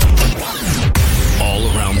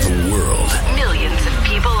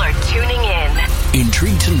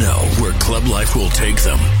intrigued to know where Club Life will take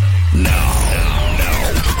them. Now.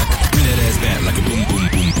 Bring that ass back like a boom, boom,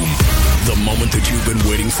 boom, boom. The moment that you've been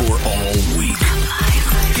waiting for all week.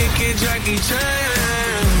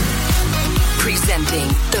 Presenting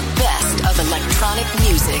the best of electronic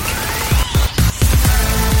music.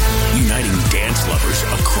 Uniting dance lovers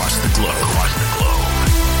across the globe.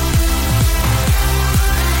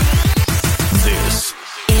 This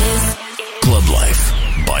is Club Life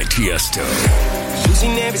by Tiesto.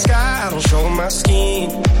 Using every sky, I don't show my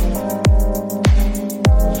skin.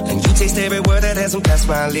 And you taste every word that hasn't passed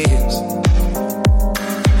my lips.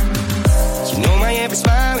 You know my every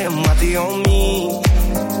smile and what they on me.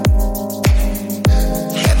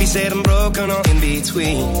 Happy, sad, and broken, or in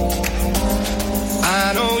between.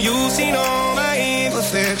 I know you've seen all my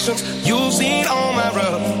imperfections. You've seen all my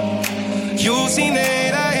rough. You've seen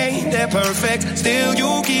that I ain't that perfect. Still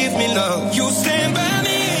you give me love. You stand by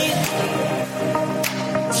me.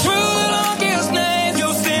 Through the longest nights,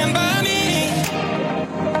 you stand by me.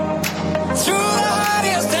 Through the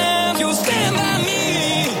hardest times, you stand by me.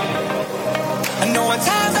 I know at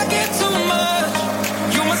times I get too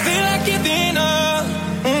much. You must feel like giving up.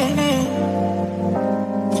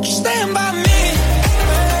 Would you stand by me?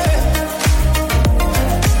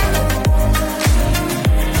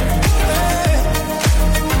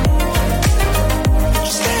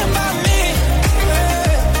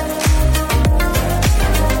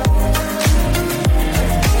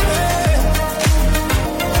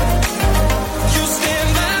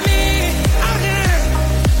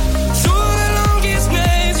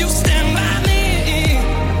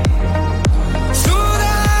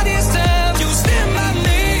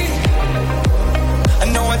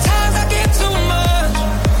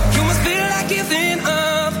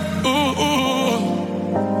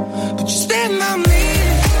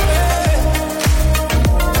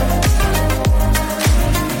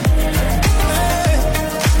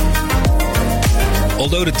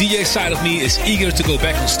 Although the DJ side of me is eager to go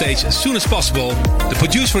back on stage as soon as possible, the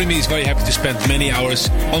producer in me is very happy to spend many hours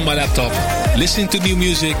on my laptop, listening to new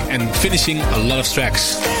music and finishing a lot of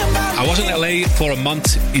tracks. I was in LA for a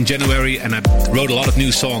month in January and I wrote a lot of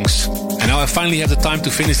new songs. And now I finally have the time to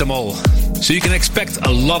finish them all. So you can expect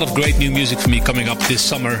a lot of great new music from me coming up this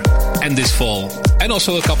summer and this fall. And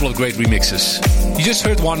also a couple of great remixes. You just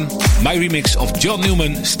heard one, my remix of John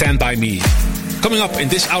Newman, Stand By Me. Coming up in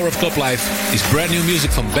this hour of Club Life is brand new music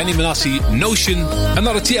from Benny Benassi, Notion,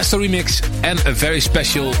 another Tiesto remix, and a very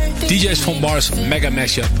special DJs from Mars mega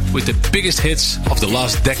mashup with the biggest hits of the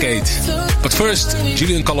last decade. But first,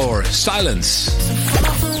 Julian Color, Silence.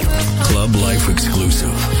 Club Life exclusive.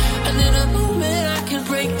 And in a moment I can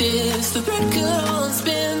break this. The record on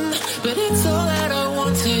spin, but it's all that I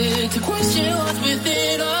wanted to question what's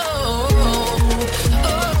within.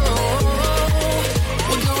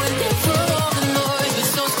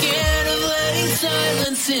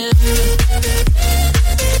 Silence in.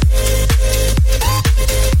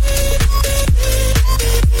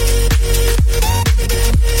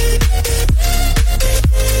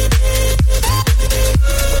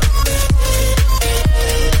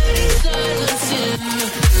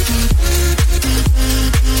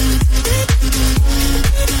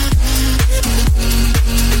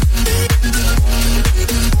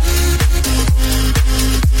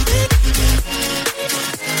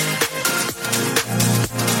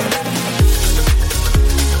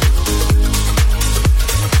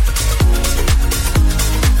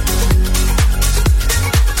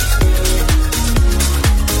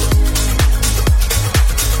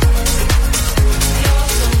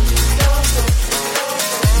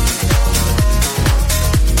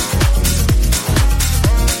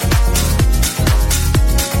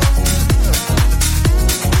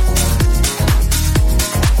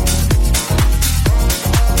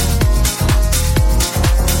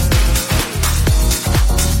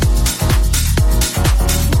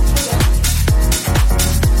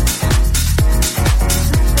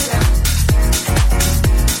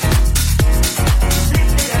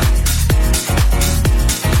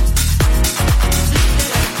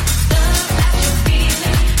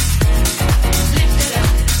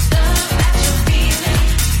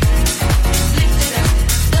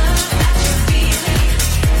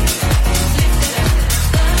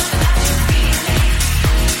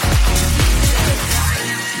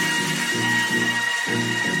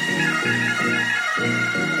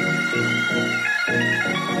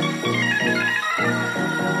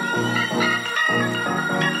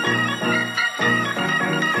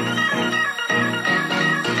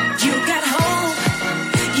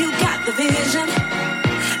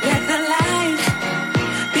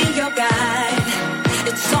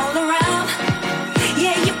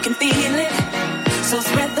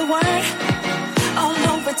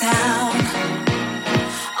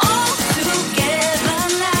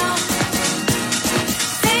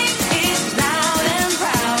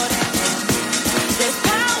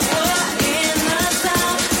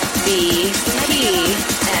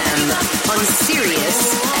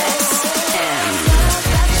 Sirius XM.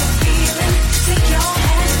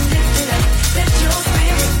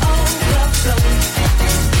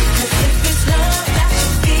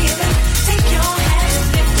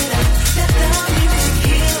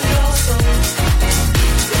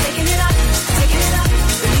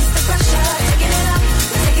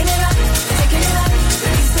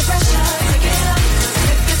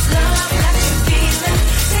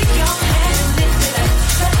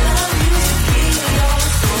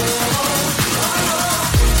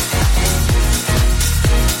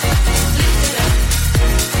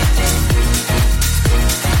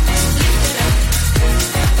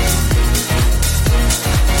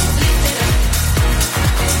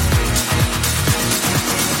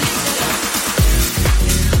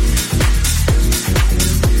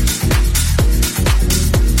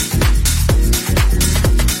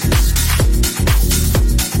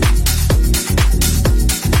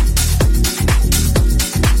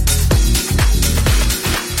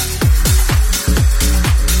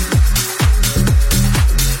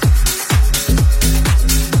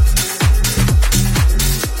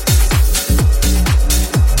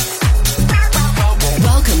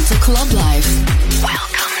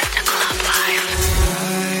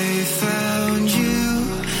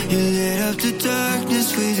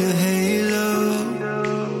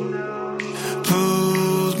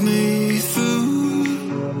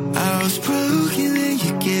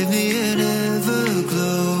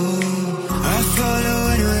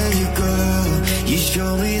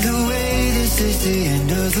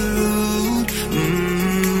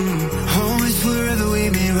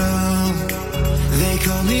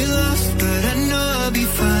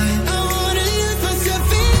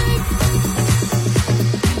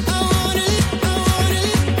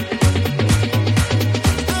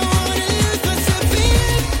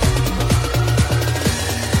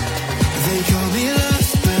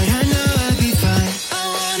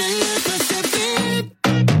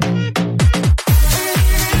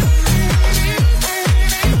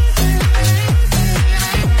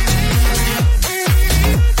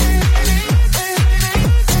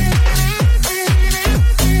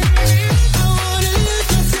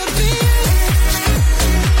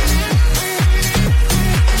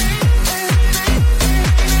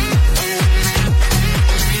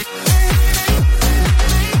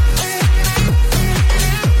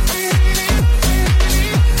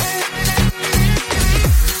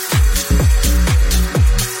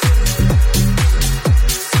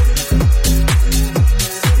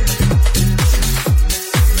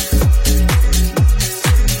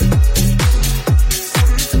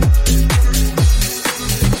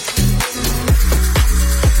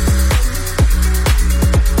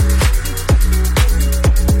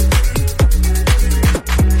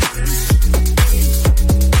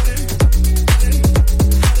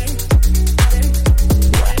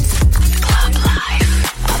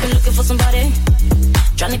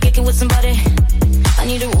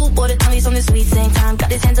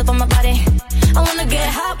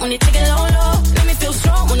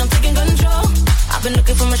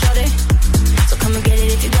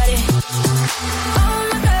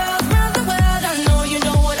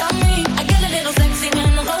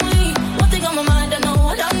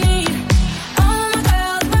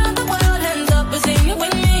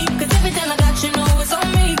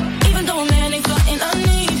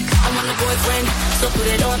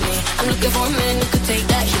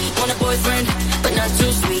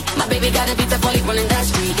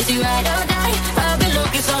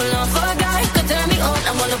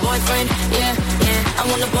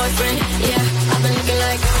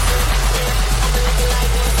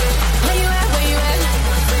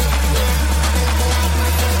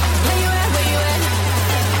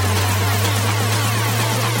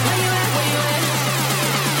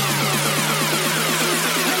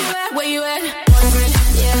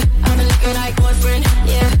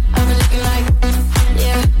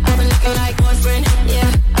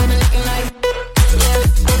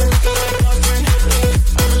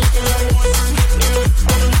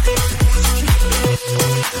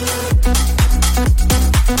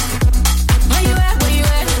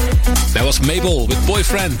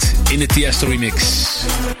 In the Tiesto remix.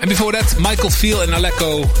 And before that, Michael Field and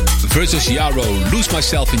Electro versus Yarrow, Lose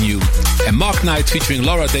Myself in You. And Mark Knight featuring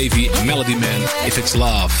Laura Davey, Melody Man, If It's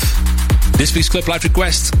Love. This week's Club Life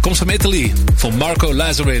request comes from Italy, from Marco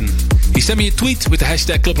Lazarin. He sent me a tweet with the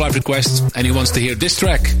hashtag Club Life request, and he wants to hear this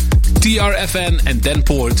track. TRFN and Dan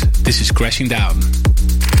Port, This Is Crashing Down.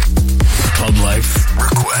 Club Life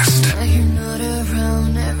request. You're not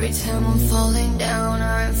around every time I'm falling down.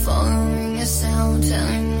 I'm following a sound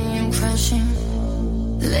telling me I'm crashing.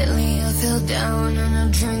 Lately I feel down and I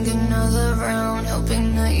drink another round,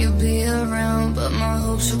 hoping that you'll be around, but my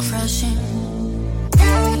hopes are crashing.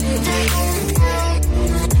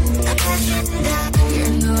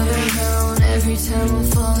 You're not around every time I'm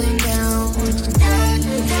falling down.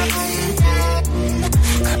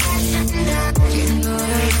 You're not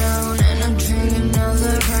around and I drink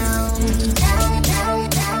another round.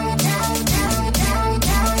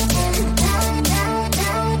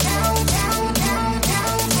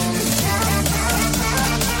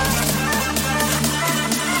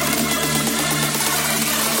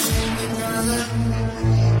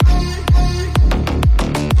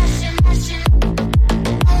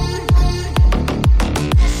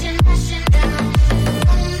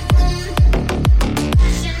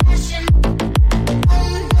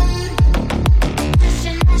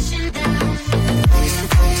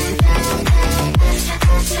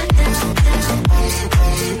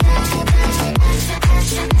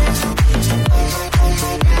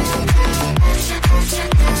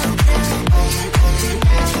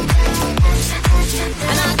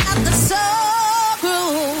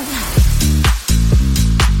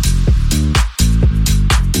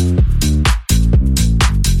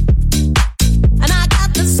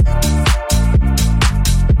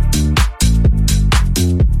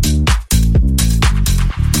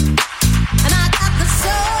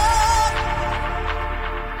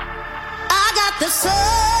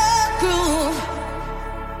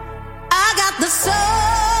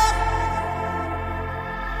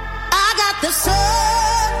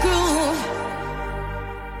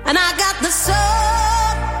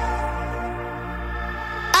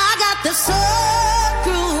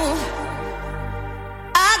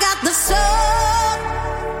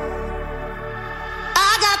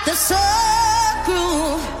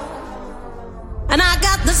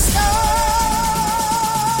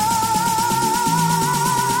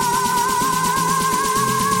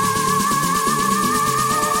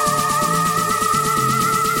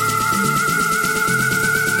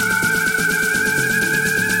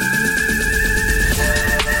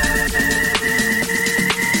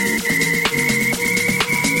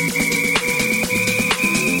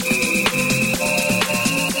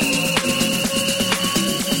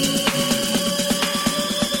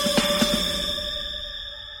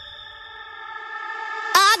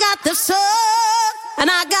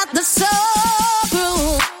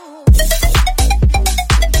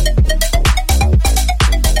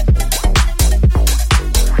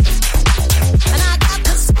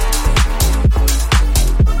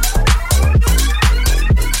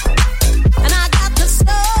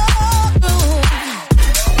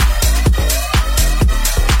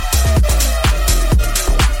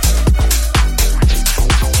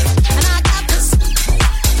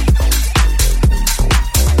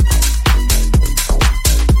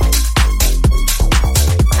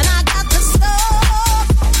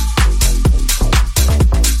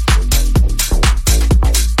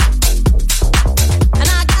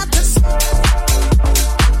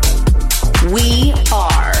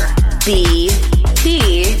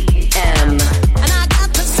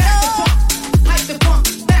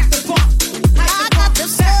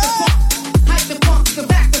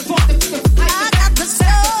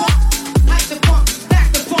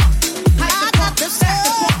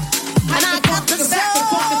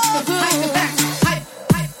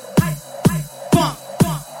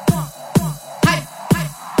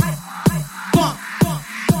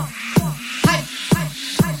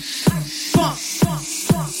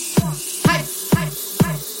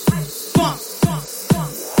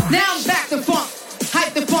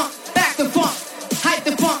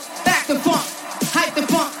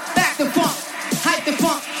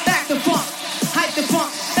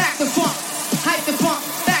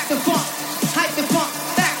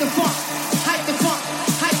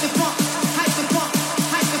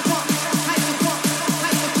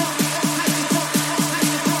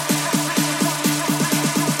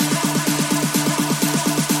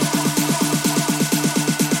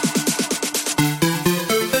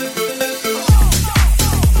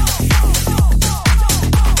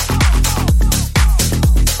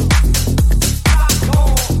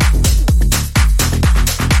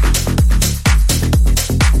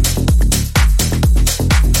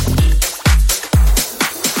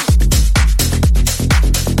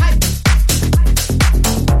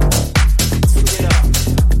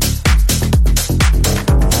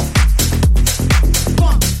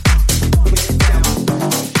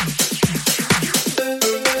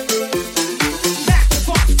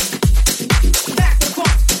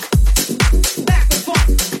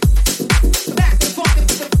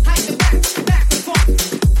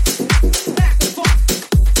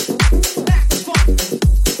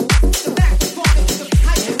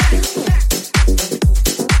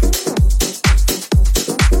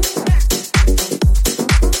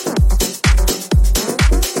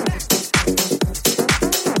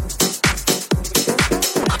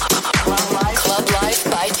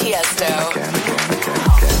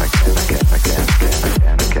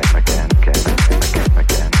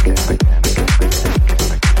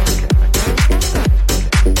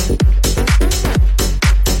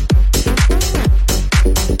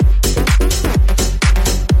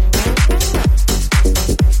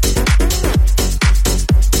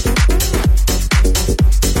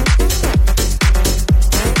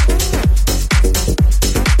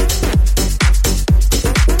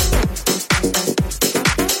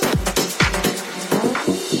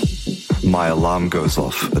 My alarm goes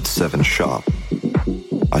off at 7 sharp.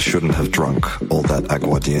 I shouldn't have drunk all that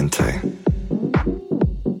aguardiente.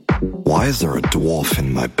 Why is there a dwarf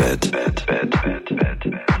in my bed?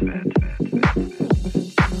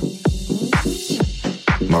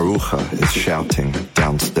 Maruja is shouting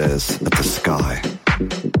downstairs at the sky.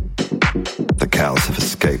 The cows have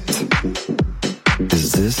escaped.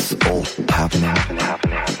 Is this all happening?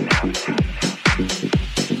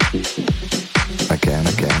 Again.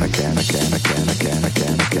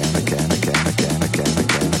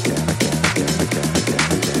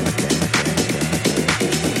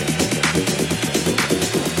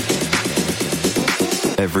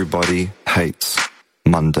 Everybody hates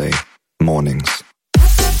Monday mornings.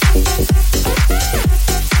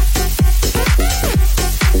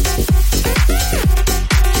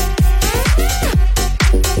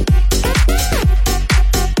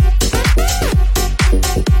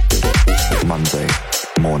 Monday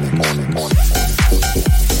morning.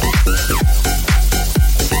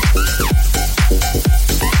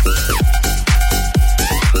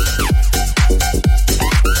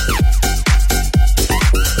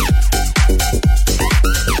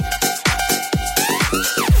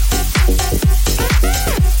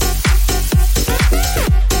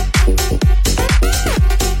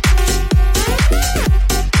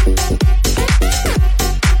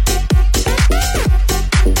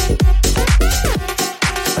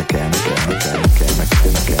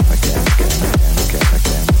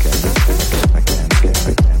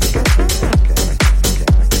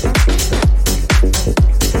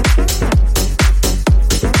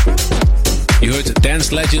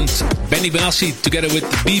 Legend Benny Benassi together with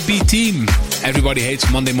the BB Team. Everybody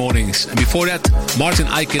Hates Monday Mornings. And before that, Martin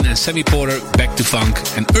Eichen and Sammy Porter, Back to Funk,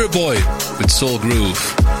 and Boy with Soul Groove.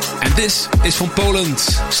 And this is from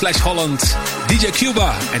Poland/Holland, DJ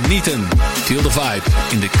Cuba and Neaton. Feel the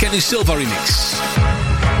vibe in the Kenny Silva remix.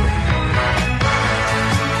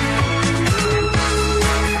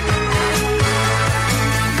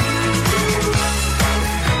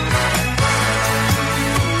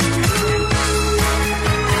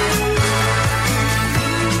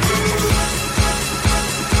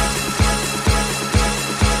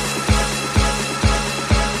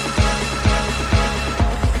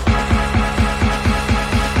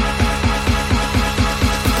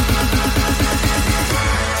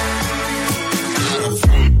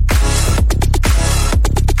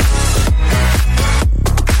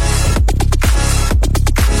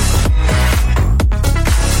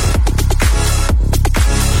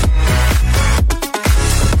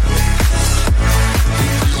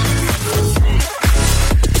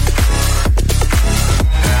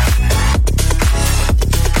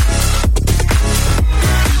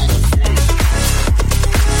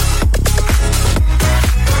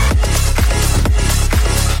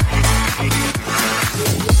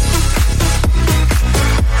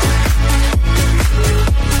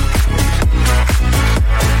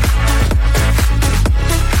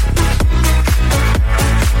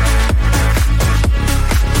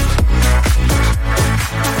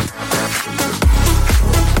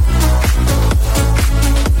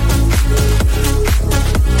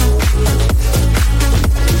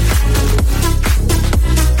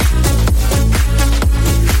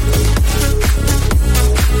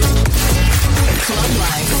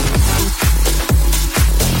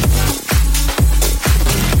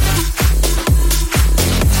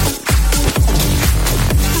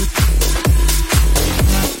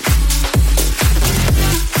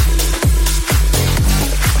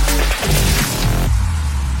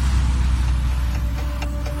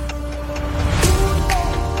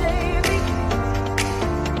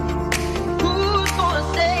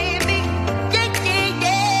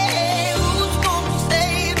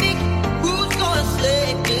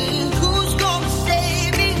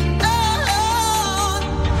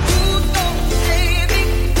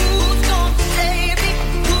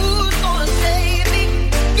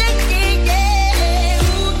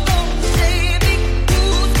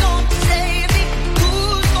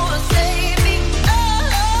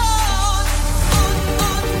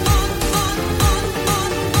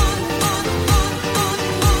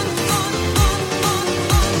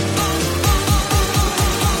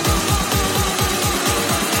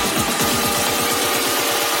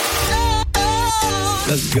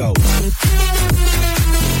 Let's go.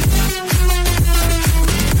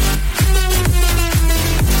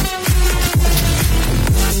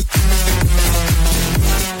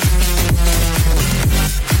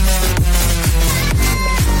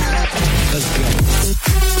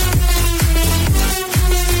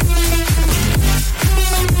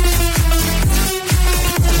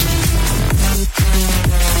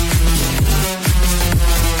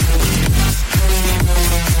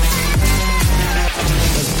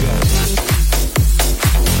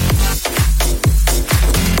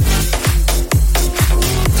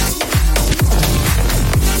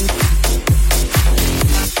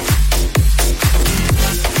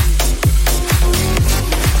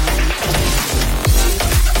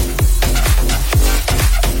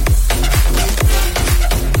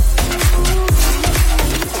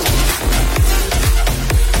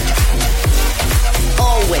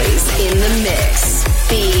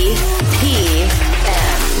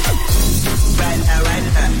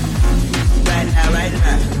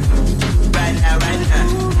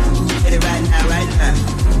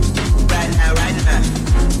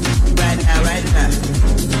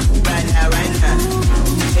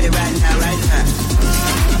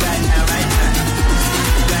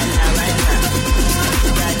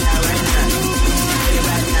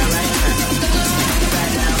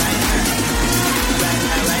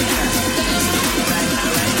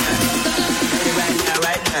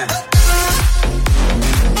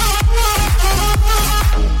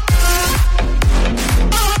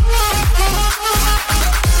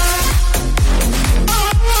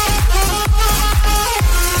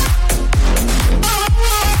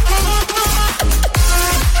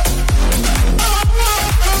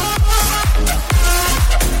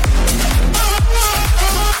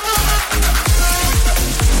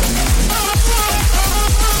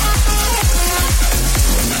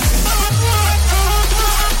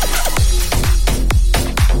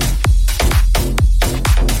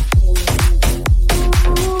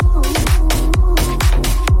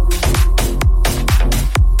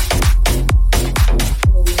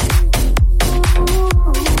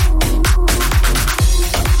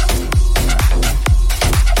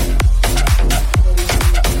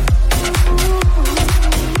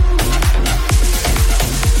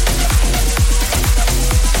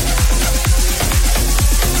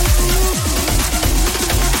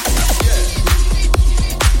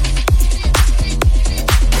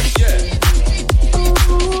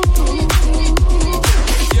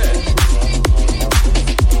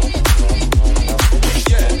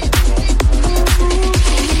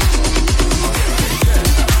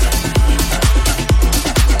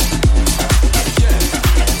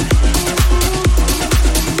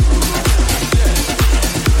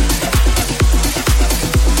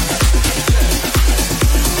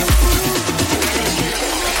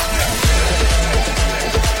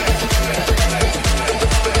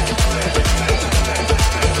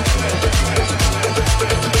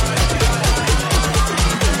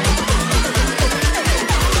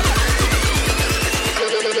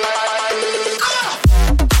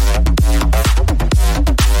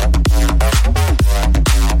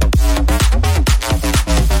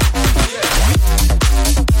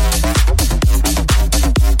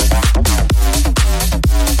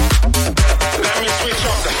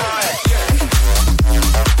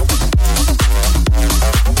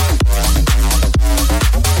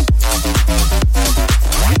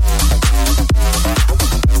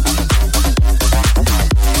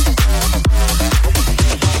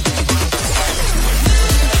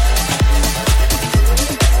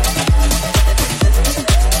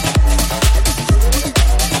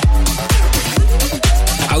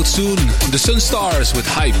 Sunstars with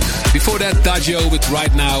Hype. Before that, Dajo with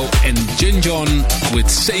Right Now and Jin John with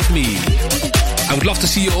Save Me. I would love to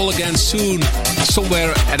see you all again soon,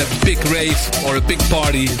 somewhere at a big rave or a big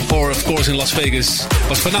party, or of course in Las Vegas.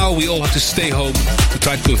 But for now, we all have to stay home to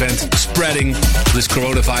try to prevent the spreading of this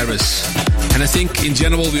coronavirus. And I think in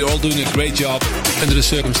general, we're all doing a great job under the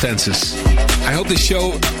circumstances. I hope this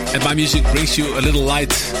show and my music brings you a little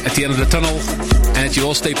light at the end of the tunnel, and that you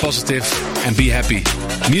all stay positive and be happy.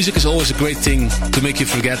 Music is always a great thing to make you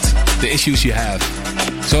forget the issues you have.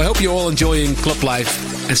 So I hope you're all enjoying Club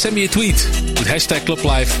Life, and send me a tweet with hashtag Club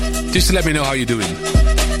Life just to let me know how you're doing.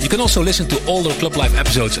 You can also listen to older Club Life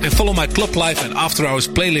episodes and follow my Club Life and After Hours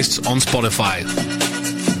playlists on Spotify.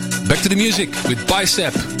 Back to the music with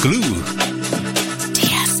Bicep Glue.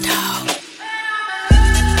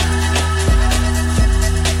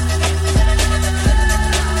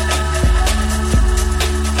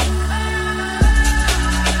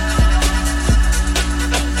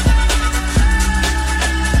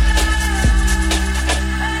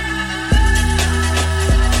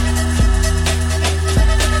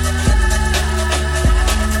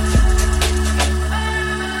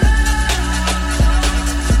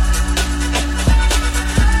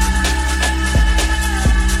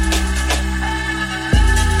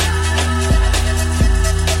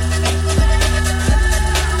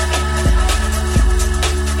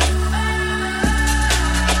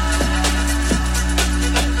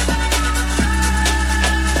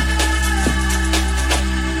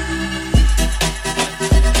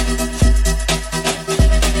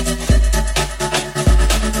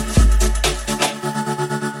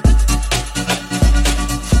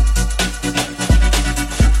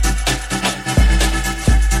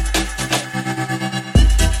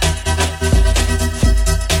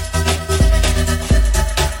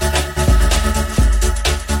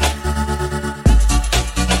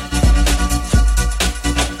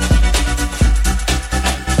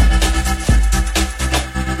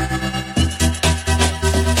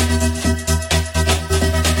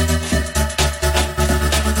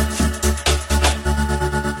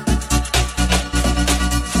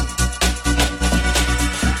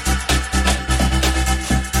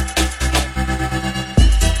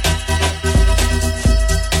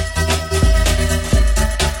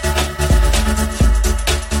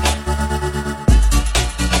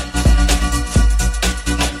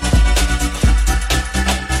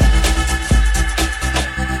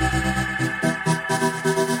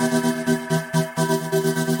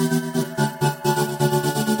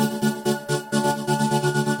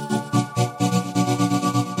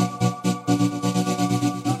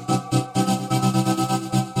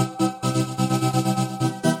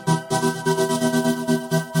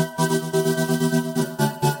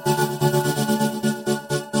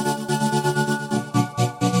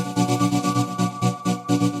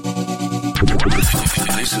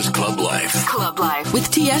 This is Club Life. Club Life with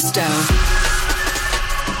Tiesto.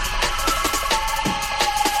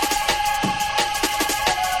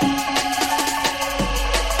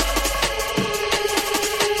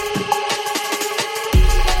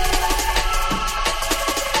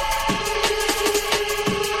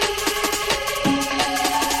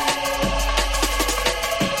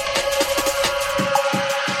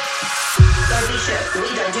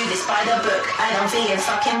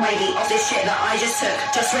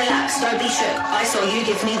 Just relax, don't be shook. I saw you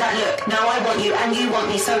give me that look. Now I want you and you want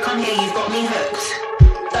me, so come here, you've got me hooked.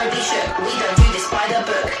 Don't be shook, we don't do this by the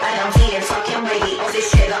book. And I'm feeling fucking wavy of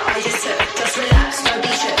this shit that I just took. Just relax, don't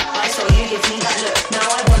be shook. I saw you give me that look. Now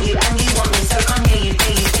I want you and you want me, so come here, you've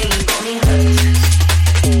got me hooked.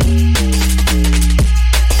 You've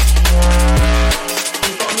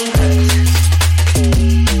got me hooked.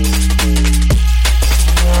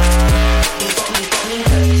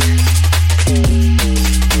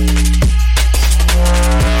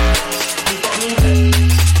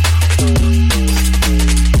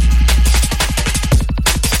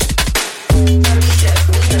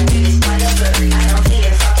 We don't do this by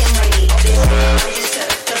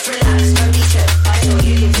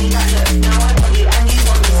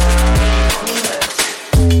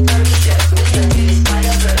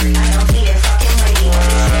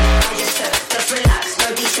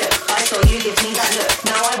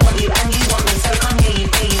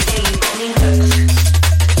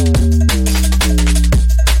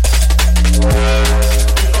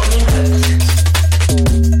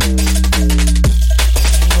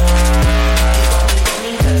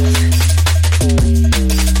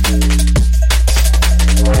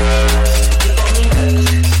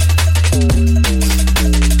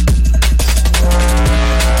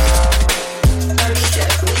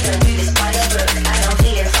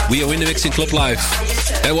Tiesto Club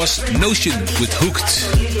Life. That was Notion with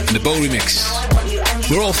Hooked in the Bow remix.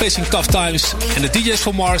 We're all facing tough times, and the DJs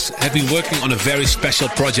from Mars have been working on a very special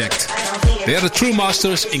project. They are the true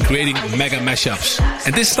masters in creating mega mashups.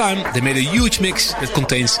 And this time they made a huge mix that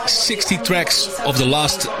contains 60 tracks of the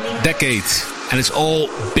last decade. And it's all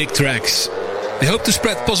big tracks. They hope to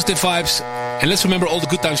spread positive vibes, and let's remember all the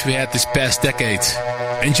good times we had this past decade.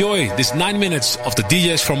 Enjoy this 9 minutes of the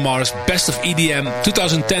DJs from Mars Best of EDM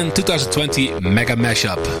 2010-2020 mega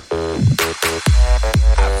mashup.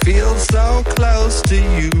 I feel so close to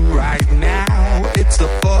you right now. It's a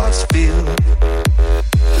force field.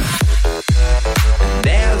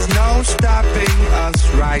 There's no stopping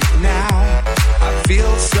us right now. I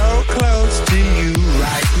feel so close to you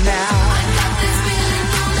right now. I got this feeling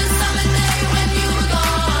on the summer day when you were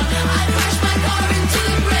gone. I crashed my car into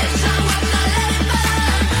the bridge. I would not let it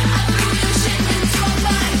burn. I threw your shit into a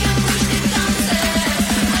bag and pushed it down the stairs.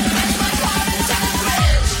 I crashed my car into the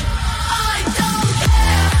bridge. I don't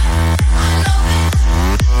care. I love it. I don't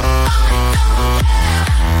care.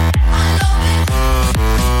 I love it.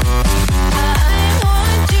 I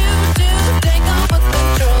want you to take over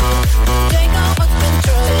control. Take over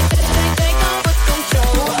control. Take over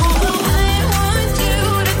control. I want you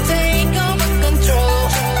to take over control.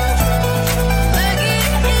 Plug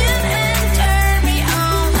it in and turn me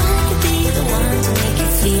on. I could be the one to make you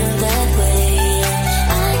feel that way.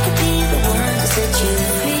 I could be the one to set you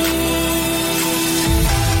free.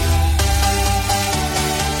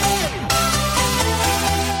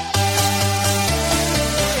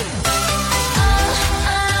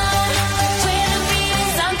 When the beat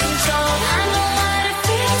is uncontrolled, I know what it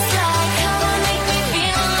feels like. Come on, make me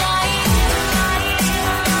feel like.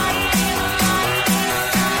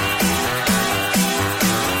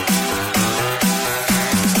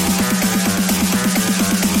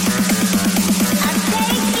 I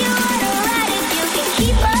take you on a ride if you can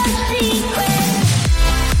keep a secret.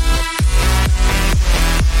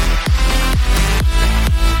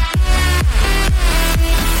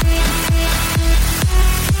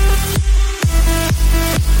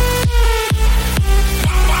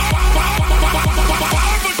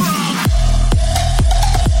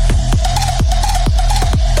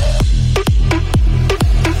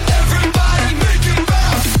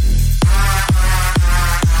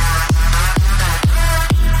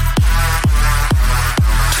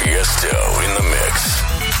 Tiesto in the mix.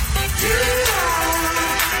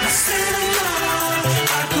 I say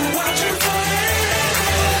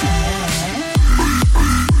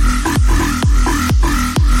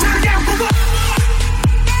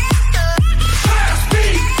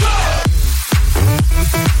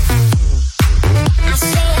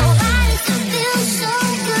your body feels so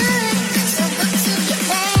good to get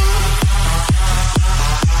down.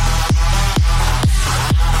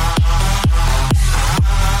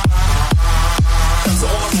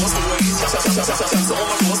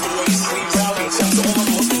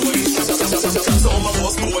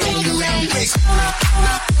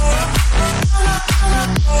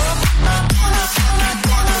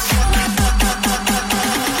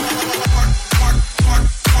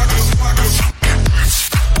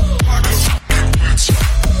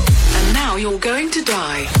 And now you're going to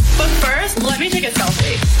die. But first, let me take a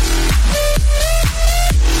selfie.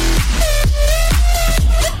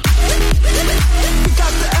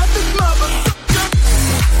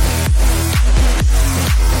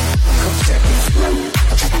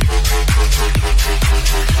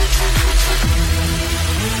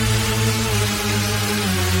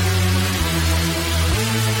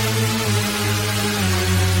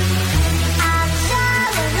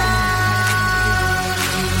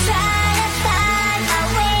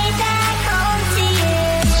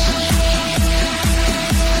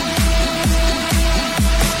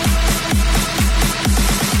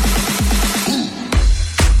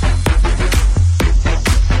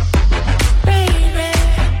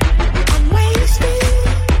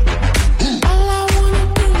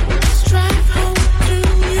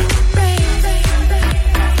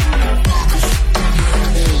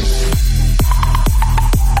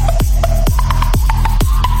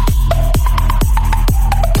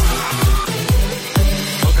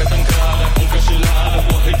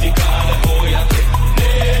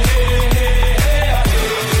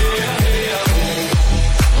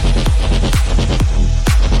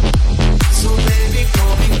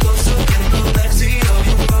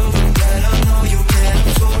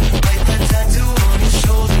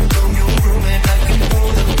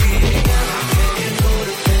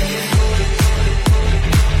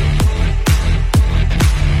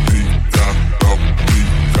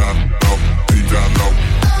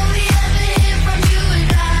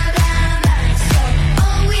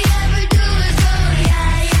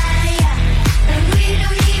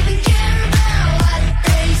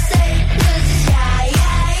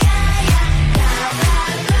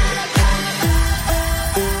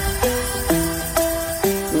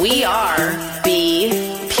 We are BPM.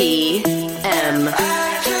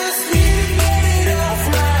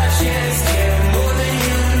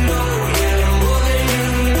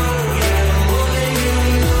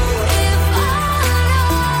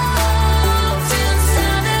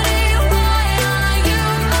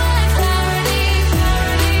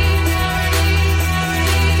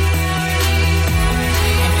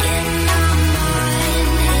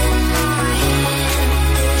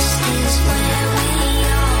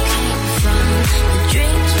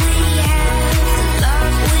 Dreams we have, the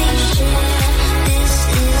love we share. This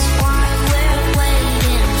is why we're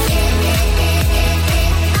waiting.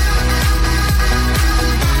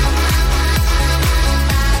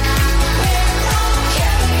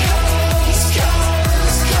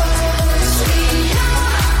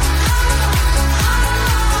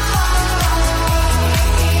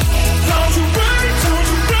 Don't you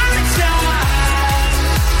run it, child.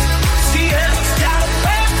 See, heaven's got a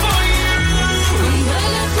plan for you.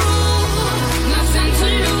 Nothing to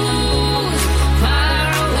lose. Far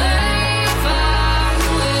away, far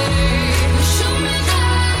away. Shoot me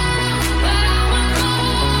down, but I won't go.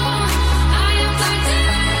 I am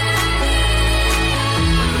Titanic.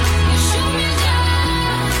 You shoot me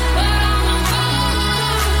down, but I won't go.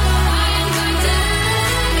 I am Titanic.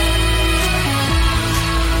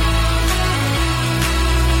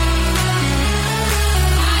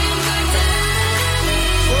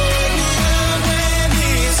 When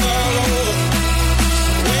it's all over,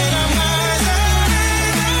 when I'm wiser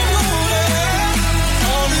and I'm older.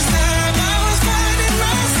 All this time I was finding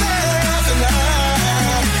myself, and I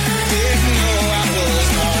didn't know I was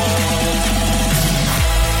lost.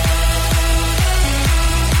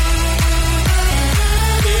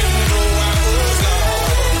 Didn't know I was lost.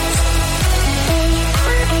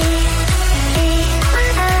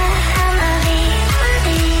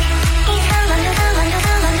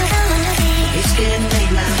 It's getting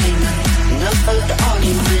late now. Enough of the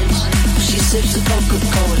arguments. She sips the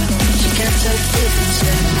Coca-Cola. She can't tell the difference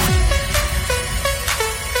yet.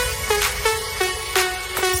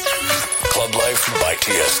 Club Life by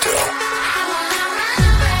Tiesto.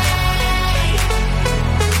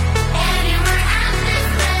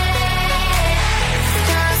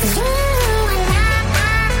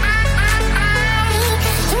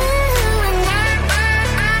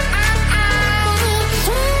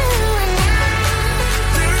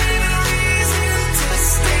 There ain't no reason to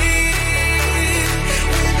stay.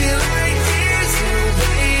 We'd be like years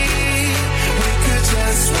away. We could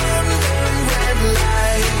just run them red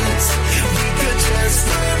lights. We could just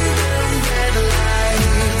run them red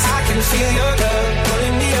lights. I can feel your love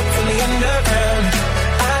pulling me up from the underground.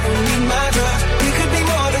 I don't need my drugs. We could be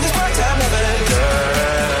more than just part-time lovers.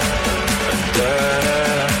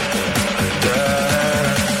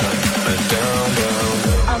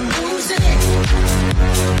 I'm losing it.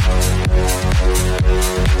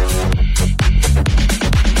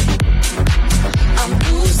 I'm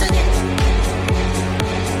losing it.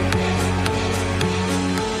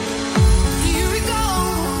 Do you recall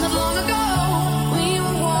not long ago when you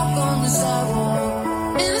would walk on the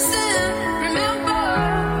sidewalk? Innocent, remember?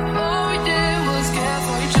 All we did was care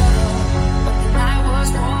for each other. But the night was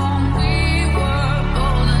warm, we were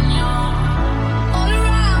bold and young. All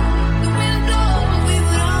around, the wind blows, we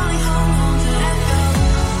would only hold on to that love.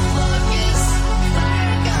 Love is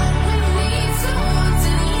fire gun, we need someone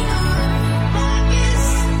to lean on. Love is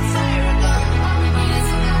fire gun, all we need is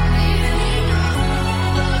somebody to lean on.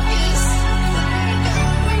 Love is fire gun,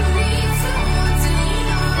 we need someone to lean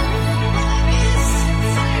on. Love is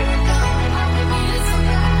fire gun, all we need is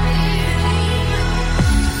somebody to lean on.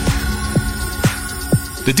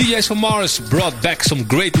 The DJs from Mars brought back some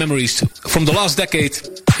great memories from the last decade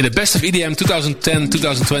in the Best of EDM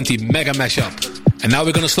 2010-2020 mega mashup. And now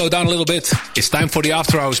we're gonna slow down a little bit. It's time for the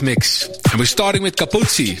After Hours mix. And we're starting with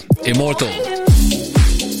Capuzzi, Immortal.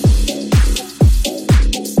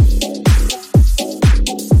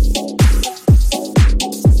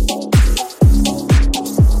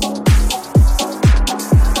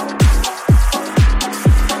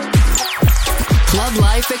 Club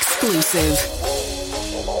Life exclusive.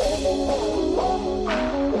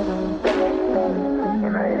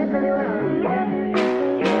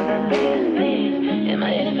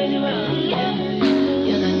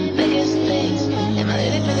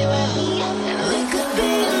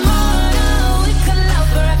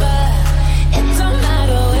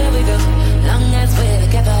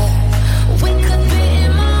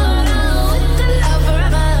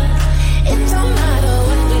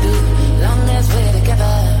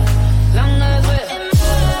 Long as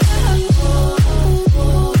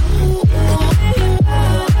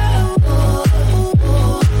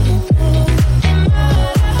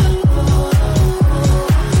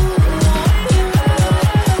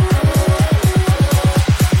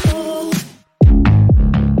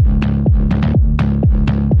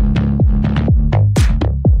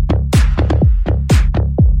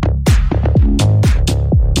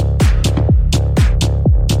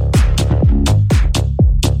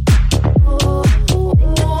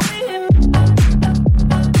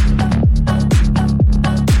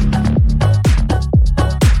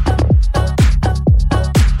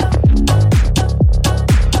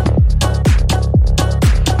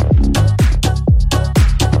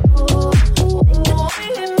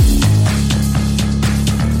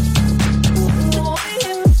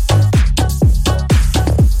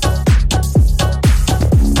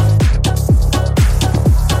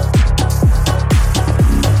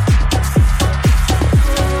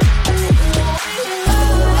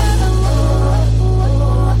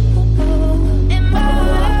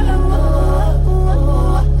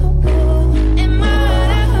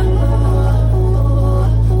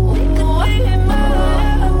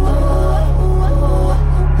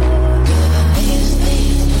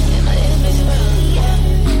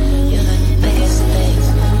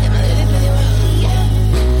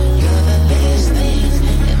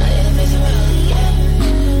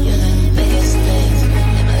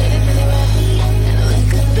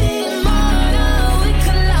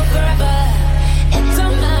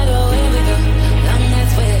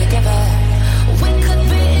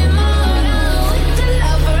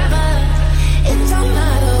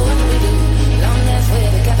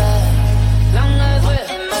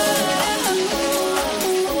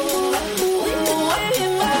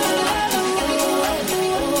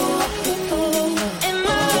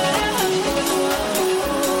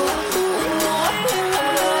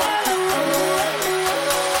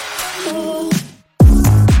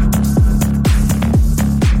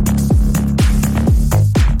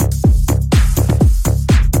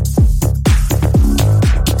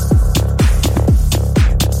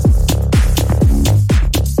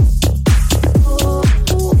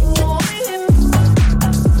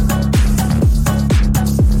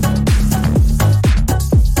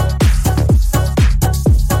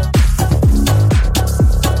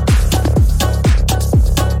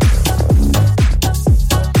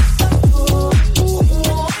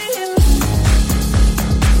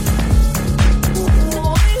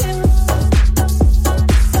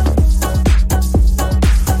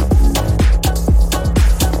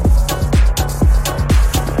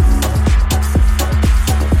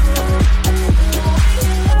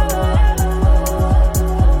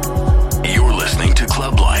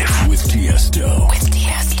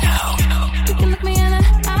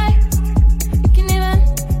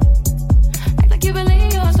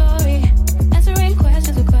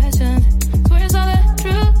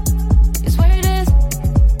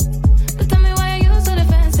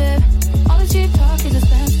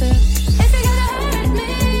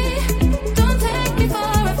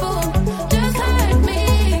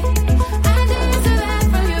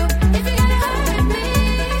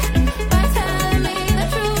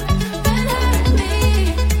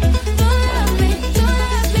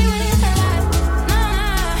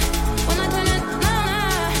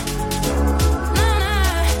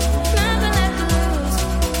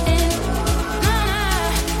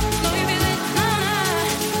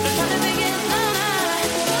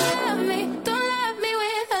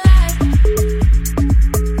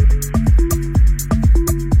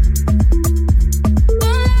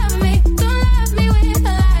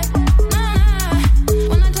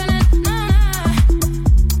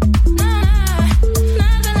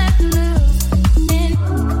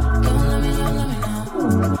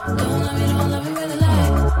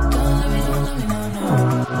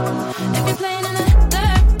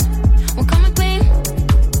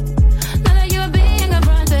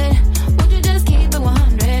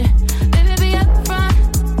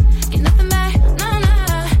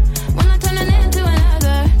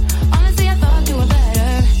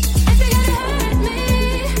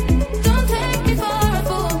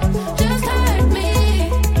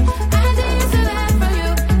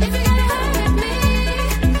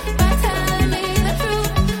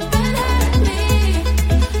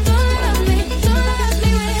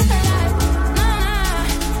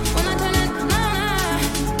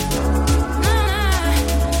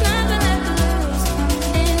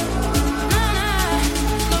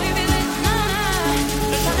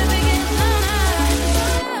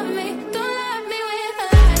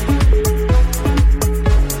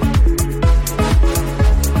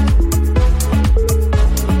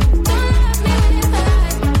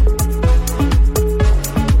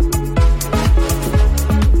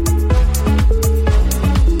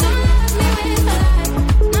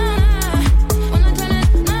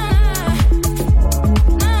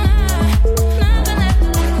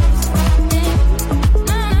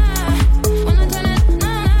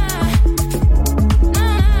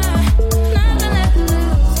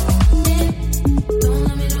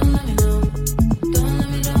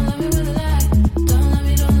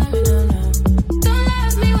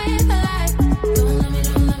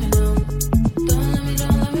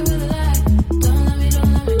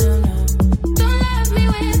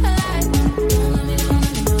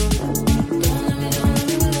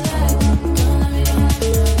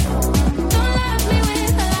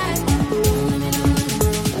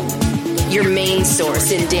your main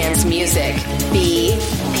source in dance music.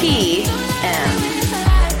 BPM.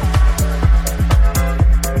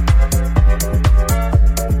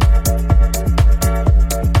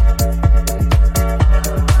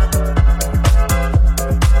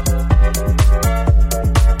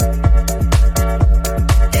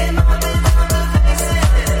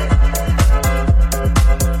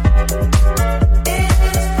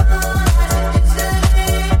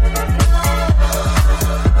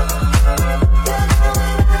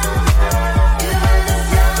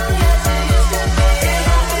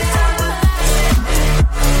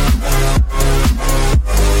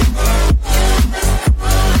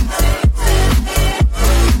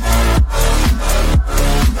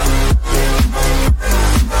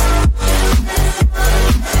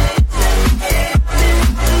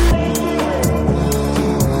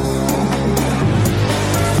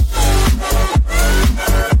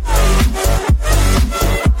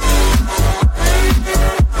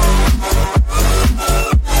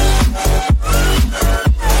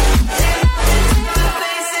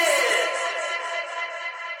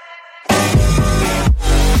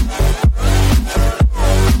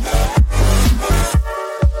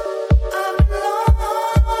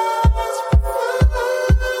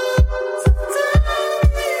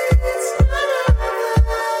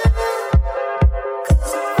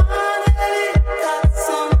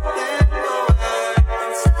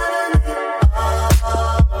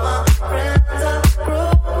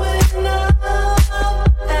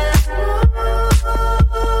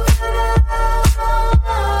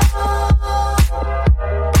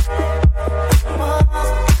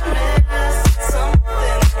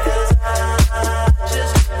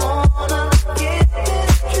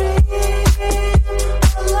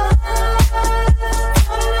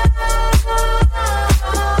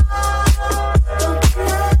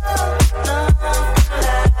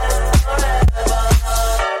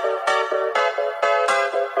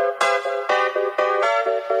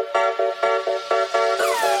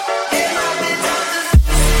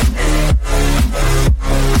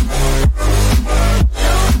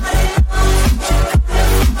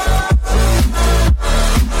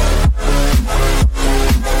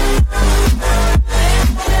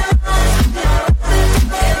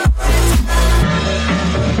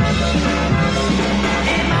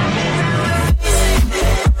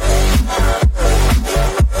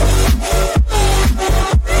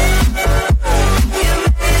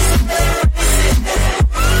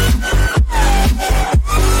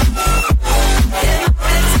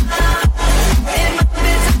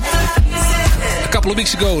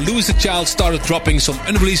 Weeks ago, Louis the Child started dropping some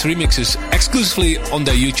unreleased remixes exclusively on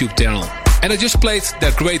their YouTube channel. And I just played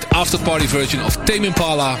their great after-party version of Tame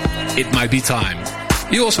Impala, It Might Be Time.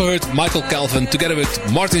 You also heard Michael Calvin together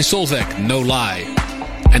with Martin Solveig, No Lie.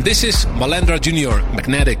 And this is Malandra Jr.,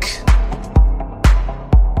 Magnetic.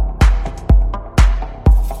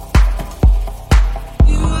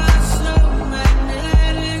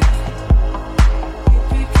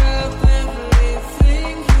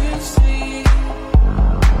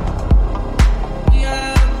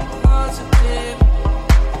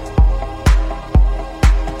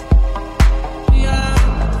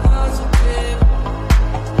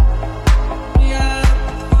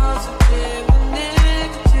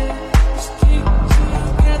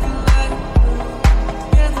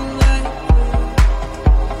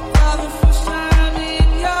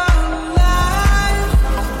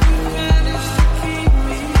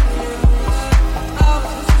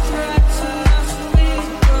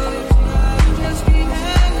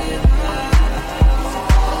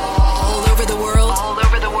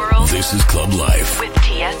 This is Club Life with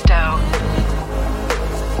Tiesto.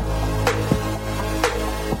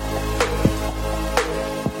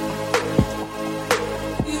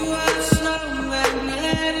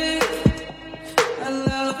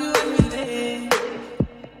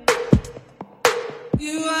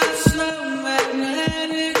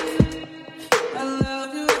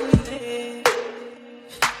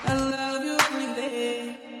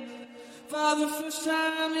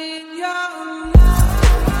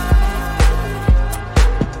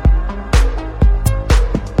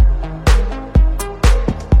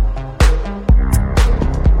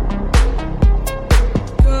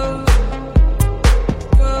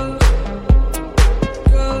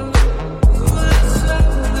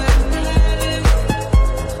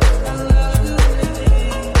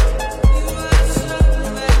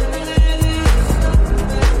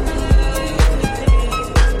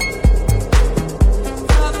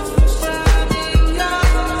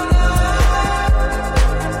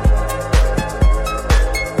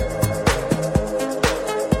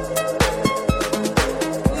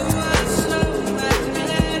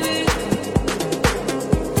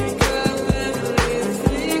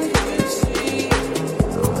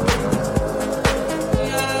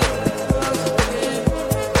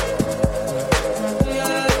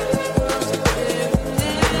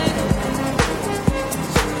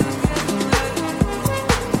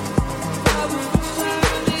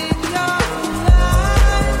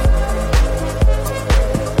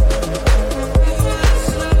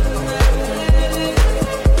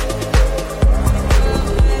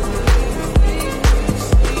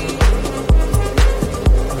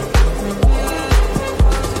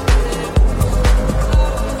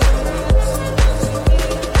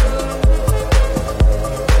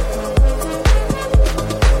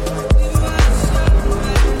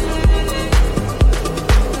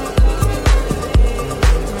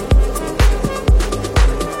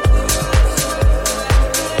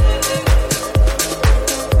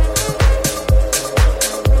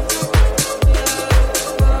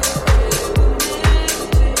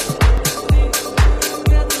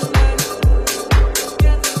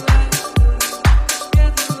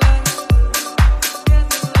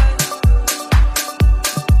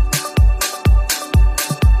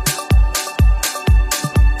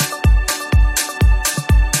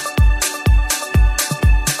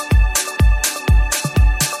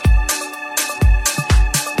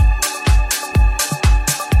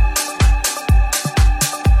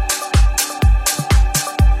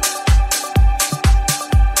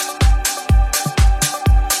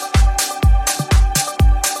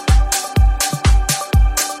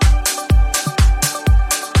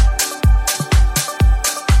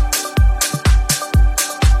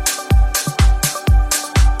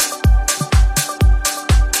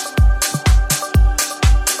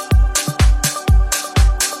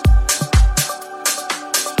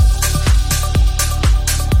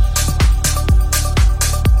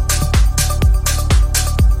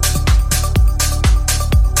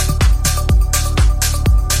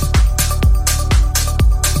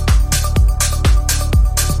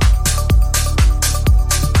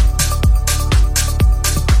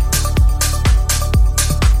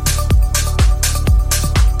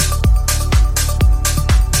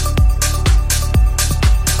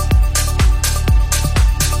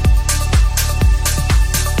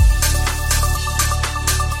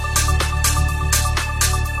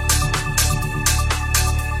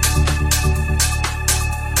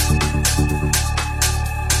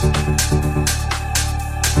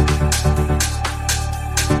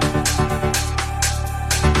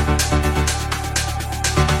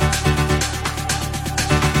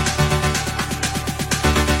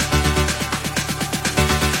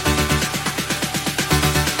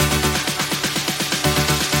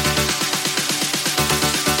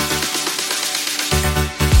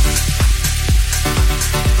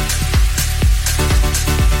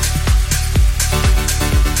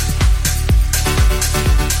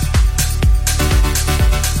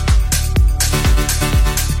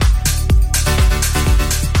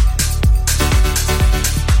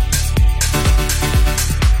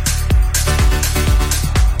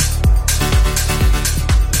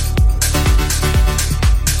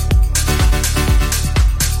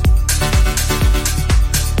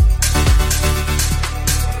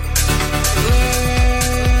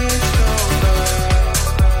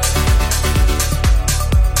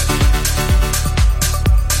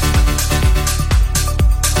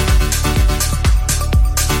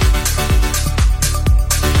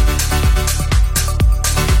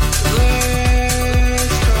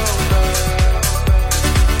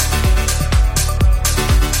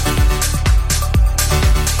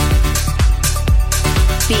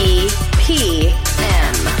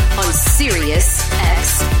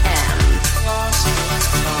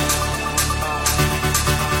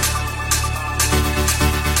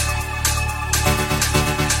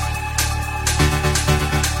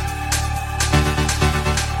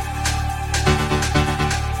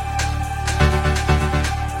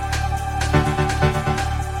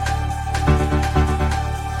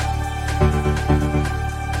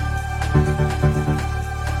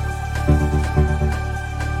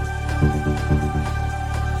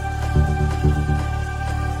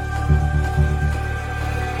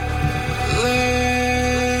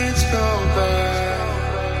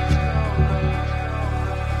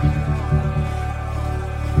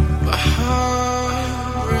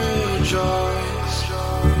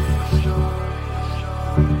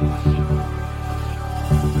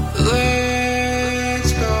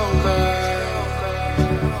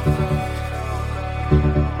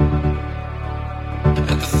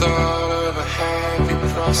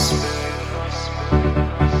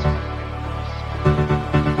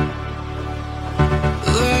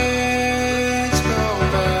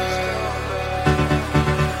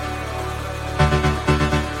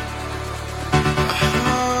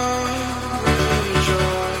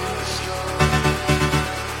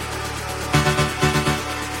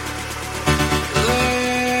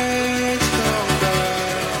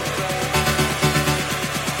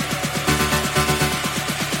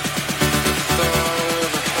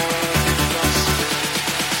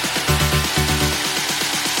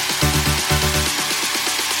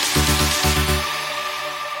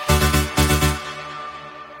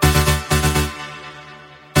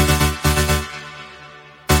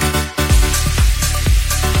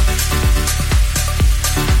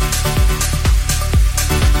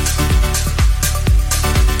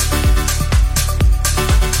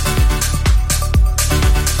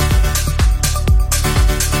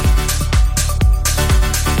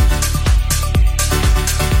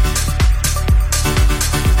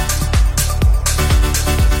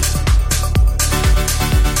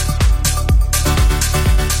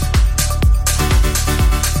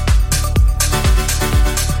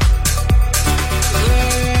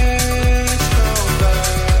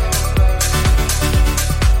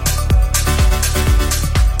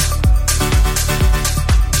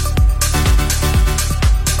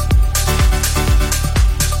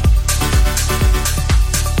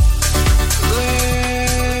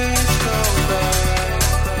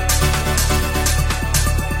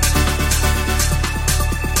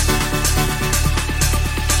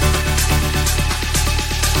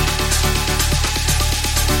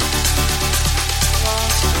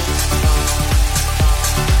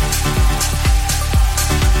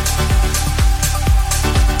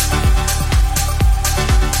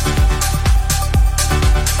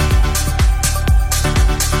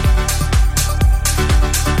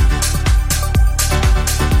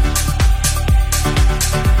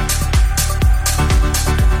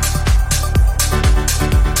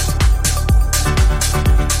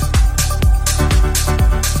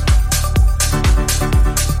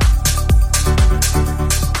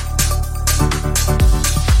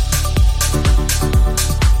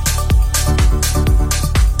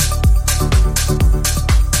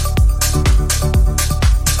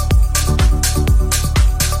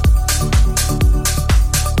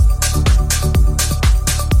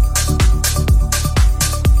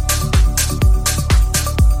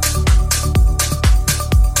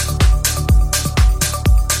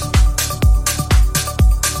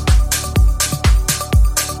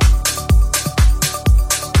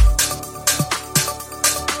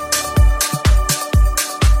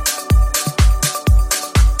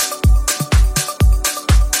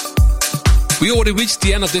 We already reached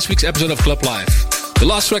the end of this week's episode of Club Life. The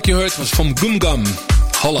last track you heard was from Gum Gum,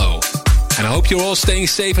 Hollow. And I hope you're all staying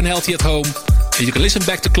safe and healthy at home. And you can listen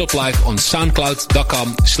back to Club Life on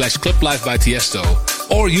soundcloud.com/Club Life by Tiesto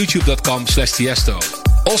or youtube.com/Tiesto.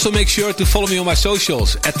 Also make sure to follow me on my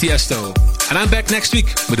socials at Tiesto. And I'm back next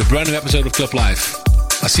week with a brand new episode of Club Life.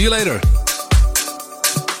 I'll see you later.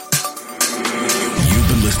 You've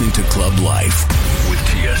been listening to Club Life with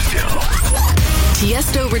Tiesto.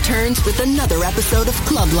 Tiesto returns with another episode of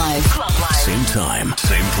Club Life. Same time,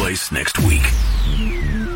 same place next week.